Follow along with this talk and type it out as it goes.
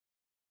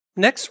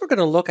Next, we're going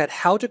to look at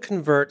how to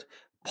convert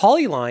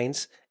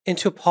polylines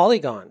into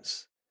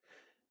polygons.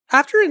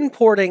 After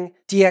importing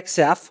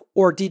DXF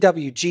or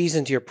DWGs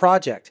into your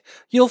project,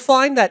 you'll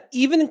find that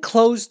even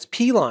closed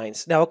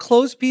P-lines, now a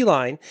closed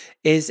P-line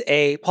is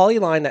a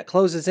polyline that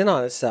closes in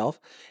on itself,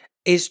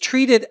 is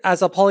treated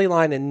as a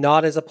polyline and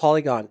not as a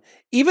polygon,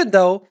 even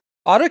though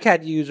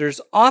AutoCAD users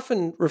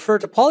often refer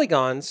to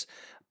polygons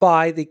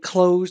by the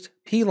closed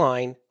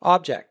P-line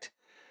object.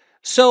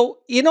 So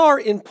in our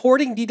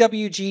importing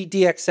DWG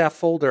DXF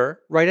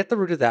folder, right at the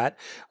root of that,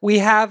 we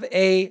have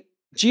a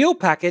geo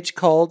package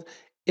called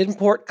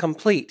import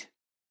complete.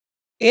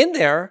 In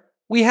there,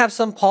 we have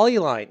some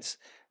polylines.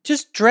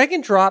 Just drag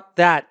and drop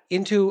that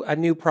into a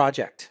new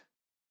project.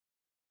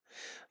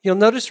 You'll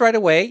notice right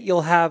away,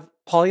 you'll have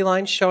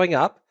polylines showing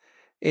up.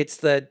 It's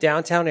the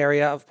downtown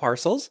area of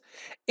parcels.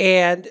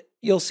 And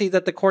you'll see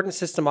that the coordinate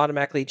system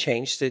automatically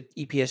changed to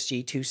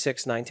EPSG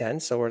 26910.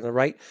 So we're in the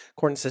right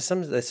coordinate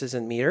system. This is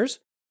in meters.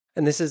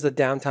 And this is the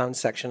downtown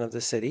section of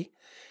the city.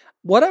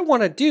 What I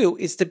want to do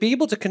is to be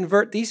able to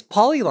convert these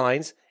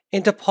polylines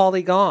into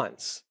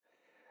polygons.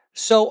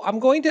 So I'm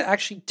going to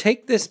actually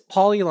take this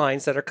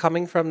polylines that are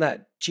coming from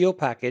that geo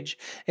package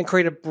and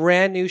create a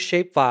brand new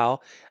shapefile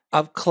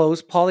of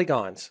closed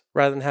polygons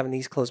rather than having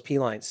these closed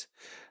p-lines.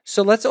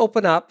 So let's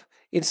open up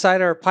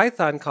inside our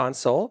Python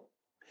console.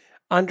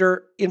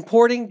 Under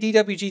importing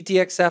DWG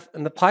DXF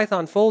in the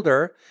Python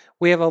folder,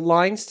 we have a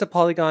lines to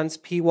polygons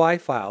py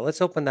file.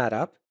 Let's open that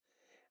up.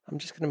 I'm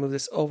just going to move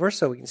this over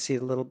so we can see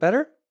it a little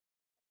better.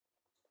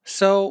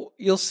 So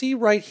you'll see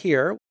right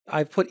here,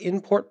 I've put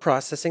import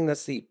processing.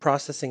 That's the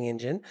processing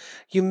engine.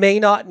 You may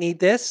not need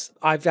this.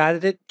 I've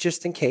added it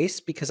just in case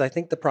because I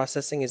think the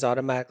processing is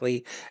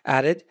automatically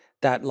added,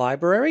 that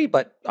library,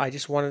 but I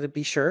just wanted to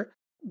be sure.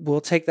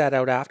 We'll take that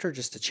out after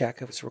just to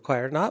check if it's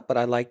required or not, but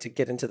I like to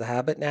get into the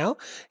habit now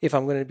if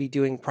I'm going to be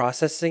doing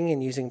processing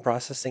and using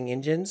processing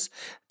engines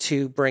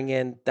to bring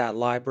in that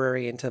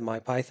library into my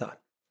Python.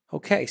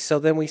 Okay, so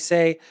then we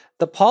say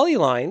the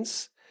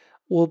polylines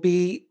will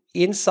be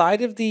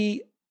inside of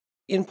the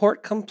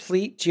import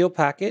complete geo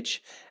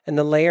package, and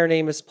the layer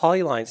name is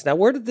polylines. Now,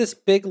 where did this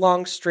big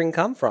long string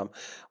come from?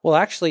 Well,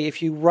 actually,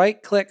 if you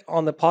right click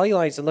on the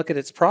polylines and look at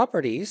its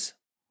properties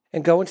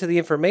and go into the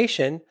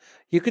information,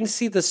 you can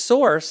see the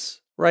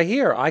source right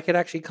here. I could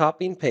actually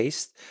copy and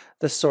paste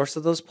the source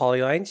of those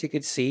polylines. You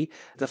could see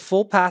the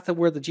full path of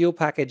where the geo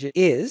package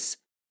is,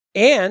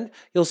 and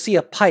you'll see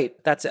a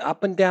pipe. That's an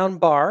up and down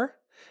bar,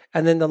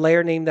 and then the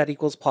layer name that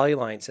equals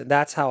polylines. And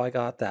that's how I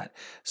got that.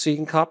 So you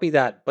can copy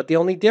that. But the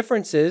only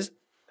difference is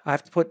I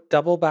have to put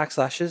double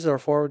backslashes or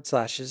forward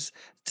slashes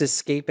to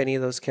escape any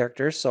of those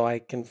characters so I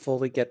can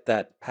fully get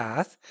that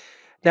path.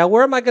 Now,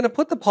 where am I going to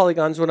put the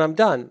polygons when I'm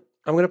done?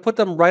 I'm going to put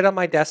them right on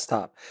my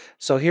desktop.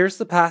 So here's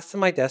the path to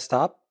my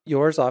desktop.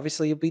 Yours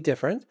obviously will be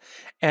different.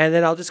 And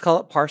then I'll just call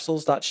it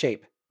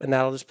parcels.shape. And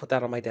that'll just put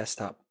that on my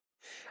desktop.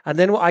 And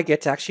then I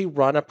get to actually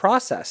run a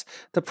process.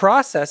 The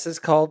process is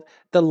called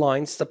the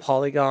lines to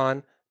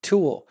polygon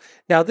tool.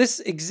 Now this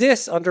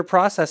exists under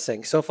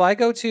processing. So if I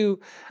go to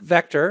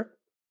vector,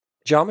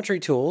 geometry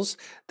tools,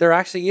 there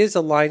actually is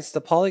a lines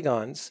to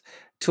polygons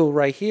tool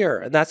right here.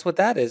 And that's what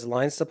that is,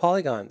 lines to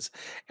polygons.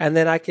 And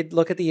then I could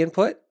look at the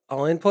input.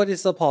 All input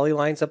is the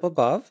polylines up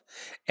above.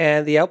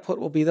 And the output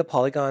will be the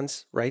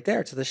polygons right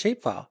there to the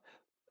shapefile.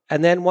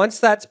 And then once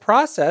that's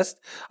processed,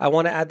 I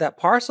want to add that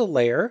parcel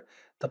layer,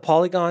 the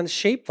polygon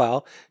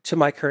shapefile, to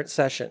my current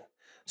session.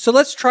 So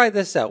let's try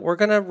this out. We're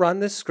going to run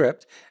this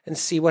script and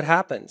see what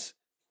happens.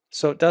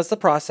 So it does the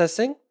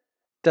processing,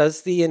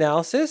 does the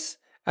analysis,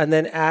 and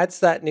then adds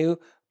that new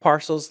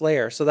parcels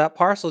layer. So that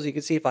parcels, you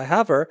can see if I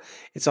hover,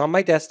 it's on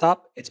my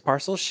desktop, it's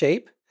parcel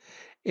shape.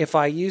 If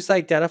I use the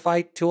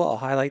identify tool, I'll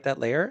highlight that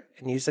layer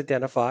and use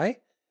identify,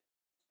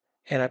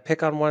 and I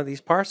pick on one of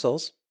these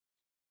parcels,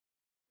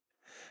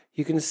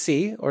 you can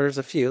see, or there's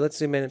a few, let's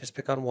zoom in and just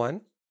pick on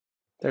one.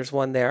 There's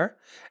one there.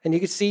 And you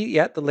can see,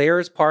 yeah, the layer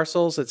is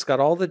parcels. It's got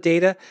all the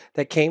data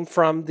that came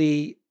from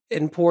the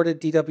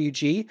imported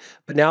DWG,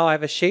 but now I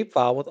have a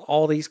shapefile with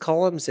all these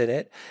columns in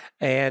it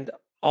and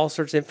all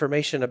sorts of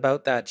information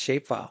about that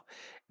shapefile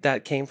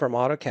that came from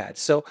AutoCAD.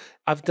 So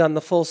I've done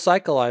the full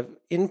cycle. I've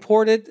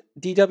imported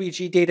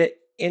DWG data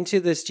into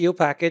this geo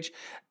package.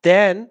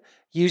 Then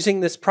using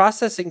this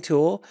processing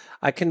tool,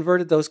 I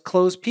converted those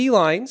closed P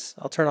lines.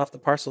 I'll turn off the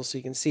parcels so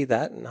you can see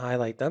that and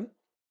highlight them.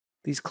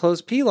 These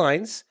closed P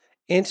lines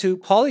into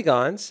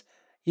polygons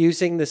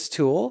using this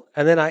tool.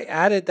 And then I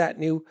added that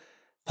new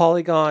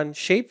polygon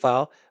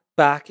shapefile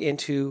back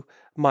into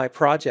my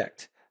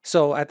project.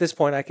 So at this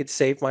point, I could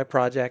save my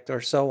project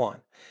or so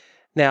on.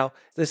 Now,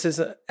 this is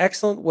an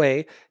excellent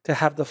way to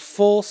have the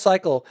full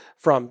cycle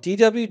from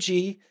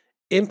DWG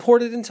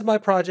imported into my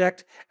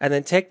project and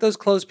then take those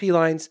closed P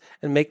lines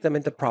and make them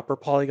into proper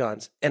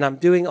polygons. And I'm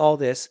doing all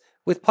this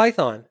with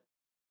Python.